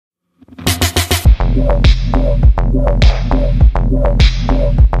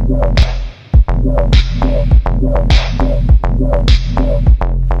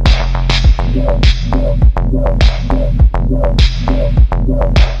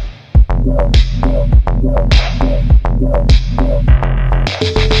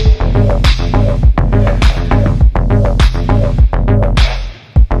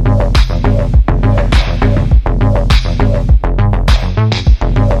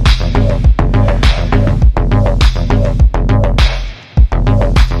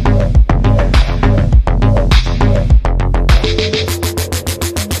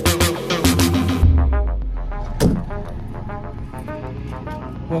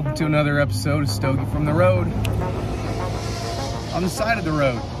Welcome to another episode of Stogie from the road. On the side of the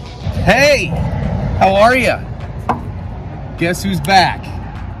road. Hey, how are ya? Guess who's back?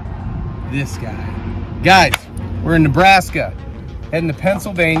 This guy. Guys, we're in Nebraska, heading to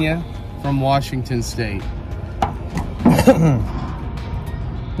Pennsylvania from Washington State.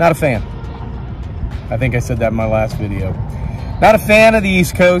 Not a fan. I think I said that in my last video. Not a fan of the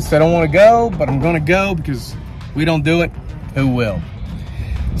East Coast. I don't want to go, but I'm going to go because we don't do it. Who will?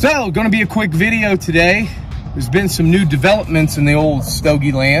 So, going to be a quick video today. There's been some new developments in the old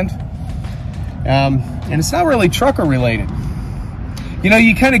Stogie land. And it's not really trucker related. You know,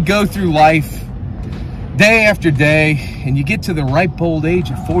 you kind of go through life day after day, and you get to the ripe old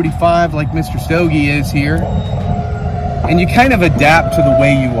age of 45, like Mr. Stogie is here, and you kind of adapt to the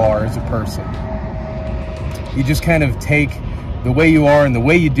way you are as a person. You just kind of take the way you are and the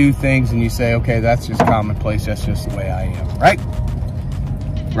way you do things, and you say, okay, that's just commonplace, that's just the way I am, right?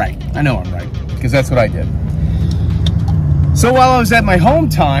 Right, I know I'm right, because that's what I did. So while I was at my home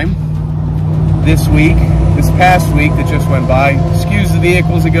time this past week that just went by, excuse the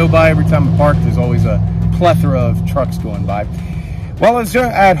vehicles that go by every time I park, there's always a plethora of trucks going by. While I was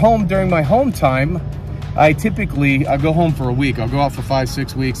at home during my home time, I'll go home for a week. I'll go out for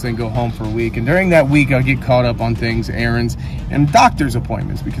 5-6 weeks, then go home for a week. And during that week, I'll get caught up on things, errands, and doctor's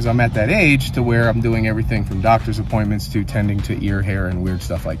appointments, because I'm at that age to where I'm doing everything from doctor's appointments to tending to ear hair and weird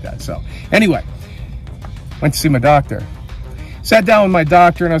stuff like that. So anyway, went to see my doctor. Sat down with my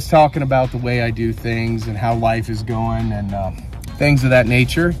doctor and I was talking about the way I do things and how life is going and things of that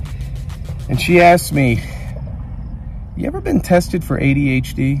nature. And she asked me, you ever been tested for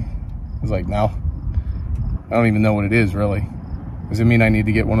ADHD? I was like, no. I don't even know what it is, really. Does it mean I need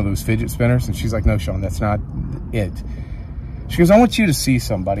to get one of those fidget spinners? And she's like, no, Sean, that's not it. She goes, I want you to see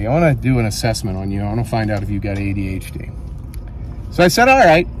somebody. I want to do an assessment on you. I want to find out if you got ADHD. So I said, all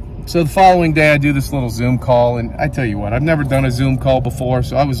right. So the following day, I do this little Zoom call. And I tell you what, I've never done a Zoom call before.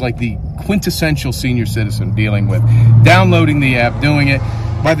 So I was like the quintessential senior citizen dealing with downloading the app, doing it.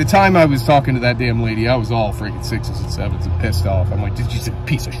 By the time I was talking to that damn lady, I was all freaking 6s and 7s and pissed off. I'm like, you're just a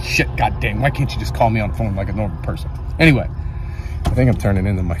piece of shit, goddamn. Why can't you just call me on the phone like a normal person? Anyway, I think I'm turning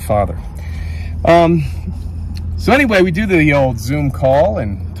into my father. So anyway, we do the old Zoom call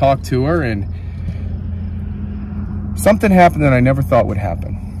and talk to her, and something happened that I never thought would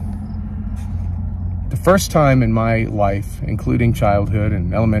happen. The first time in my life, including childhood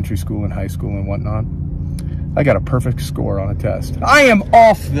and elementary school and high school and whatnot, I got a perfect score on a test. I am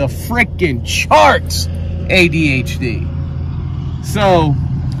off the frickin' charts ADHD. So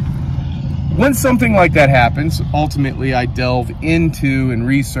when something like that happens, ultimately I delve into and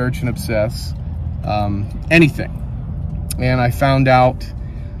research and obsess anything. And I found out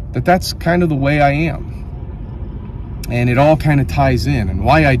that that's kind of the way I am. And it all kind of ties in, and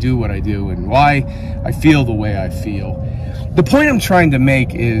why I do what I do and why I feel the way I feel. The point I'm trying to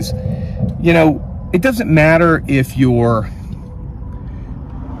make is, you know, it doesn't matter if you're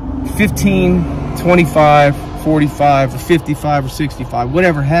 15, 25, 45, or 55, or 65,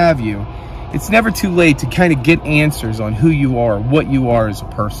 whatever have you. It's never too late to kind of get answers on who you are, what you are as a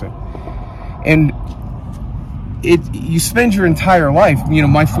person. And you spend your entire life, you know,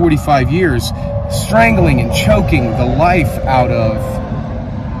 my 45 years, strangling and choking the life out of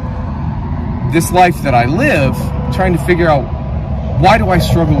this life that I live, trying to figure out, why do I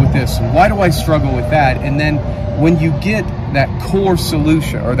struggle with this? And why do I struggle with that? And then when you get that core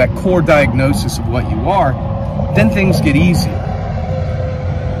solution or that core diagnosis of what you are, then things get easier.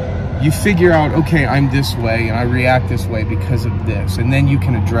 You figure out, okay, I'm this way and I react this way because of this. And then you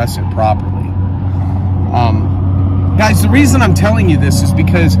can address it properly. Guys, the reason I'm telling you this is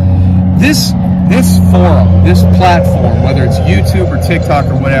because this forum, this platform, whether it's YouTube or TikTok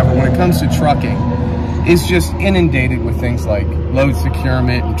or whatever, when it comes to trucking, is just inundated with things like load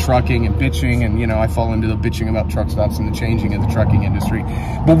securement and trucking and bitching, and, you know, I fall into the bitching about truck stops and the changing of the trucking industry.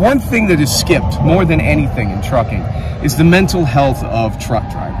 But one thing that is skipped more than anything in trucking is the mental health of truck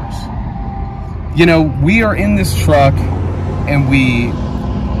drivers. You know, we are in this truck and we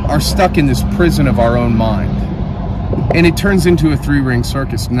are stuck in this prison of our own mind. And it turns into a three-ring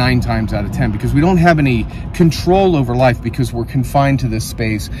circus 9 times out of 10 because we don't have any control over life because we're confined to this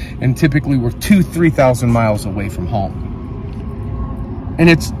space, and typically we're 2,000–3,000 miles away from home. And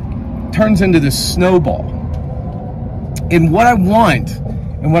it turns into this snowball. And what I want,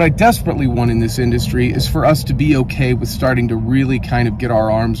 and what I desperately want in this industry, is for us to be okay with starting to really kind of get our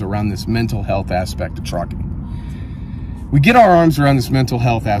arms around this mental health aspect of trucking. We get our arms around this mental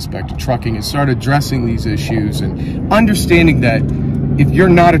health aspect of trucking and start addressing these issues and understanding that if you're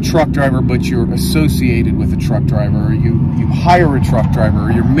not a truck driver but you're associated with a truck driver, or you hire a truck driver,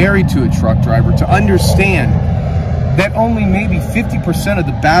 or you're married to a truck driver, to understand that only maybe 50% of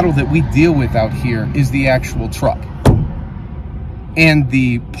the battle that we deal with out here is the actual truck and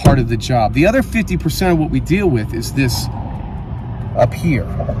the part of the job. The other 50% of what we deal with is this up here.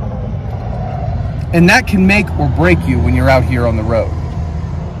 And that can make or break you when you're out here on the road.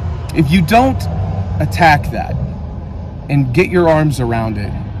 If you don't attack that and get your arms around it,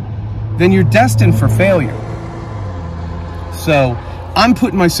 then you're destined for failure. So I'm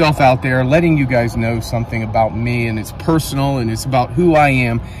putting myself out there, letting you guys know something about me, and it's personal and it's about who I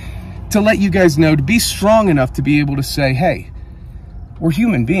am, to let you guys know, to be strong enough to be able to say, hey, we're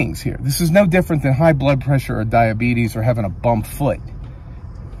human beings here. This is no different than high blood pressure or diabetes or having a bump foot.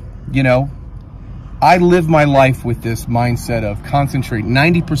 You know, I live my life with this mindset of concentrate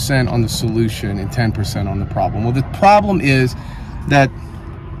 90% on the solution and 10% on the problem. Well, the problem is that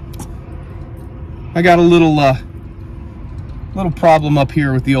I got a little problem up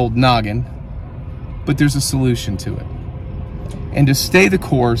here with the old noggin, but there's a solution to it. And to stay the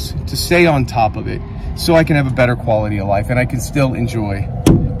course, to stay on top of it, so I can have a better quality of life and I can still enjoy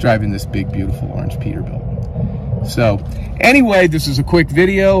driving this big, beautiful orange Peterbilt. So anyway, this is a quick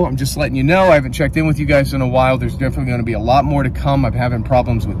video. I'm just letting you know. I haven't checked in with you guys in a while. There's definitely going to be a lot more to come. I'm having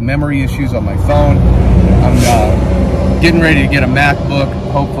problems with memory issues on my phone. I'm getting ready to get a MacBook,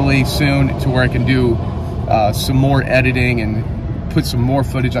 hopefully soon, to where I can do some more editing and put some more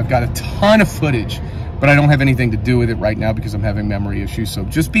footage. I've got a ton of footage, but I don't have anything to do with it right now because I'm having memory issues. So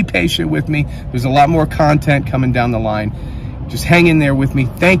just be patient with me. There's a lot more content coming down the line. Just hang in there with me.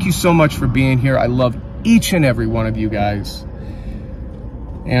 Thank you so much for being here. I love each and every one of you guys,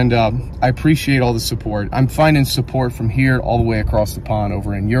 and I appreciate all the support. I'm finding support from here all the way across the pond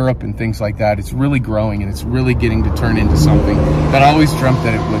over in Europe and things like that. It's really growing and it's really getting to turn into something that I always dreamt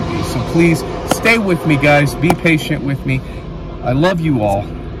that it would be. So please stay with me, guys. Be patient with me. I love you all,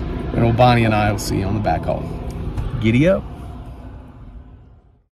 and old Bonnie and I will see you on the back haul. Giddy up.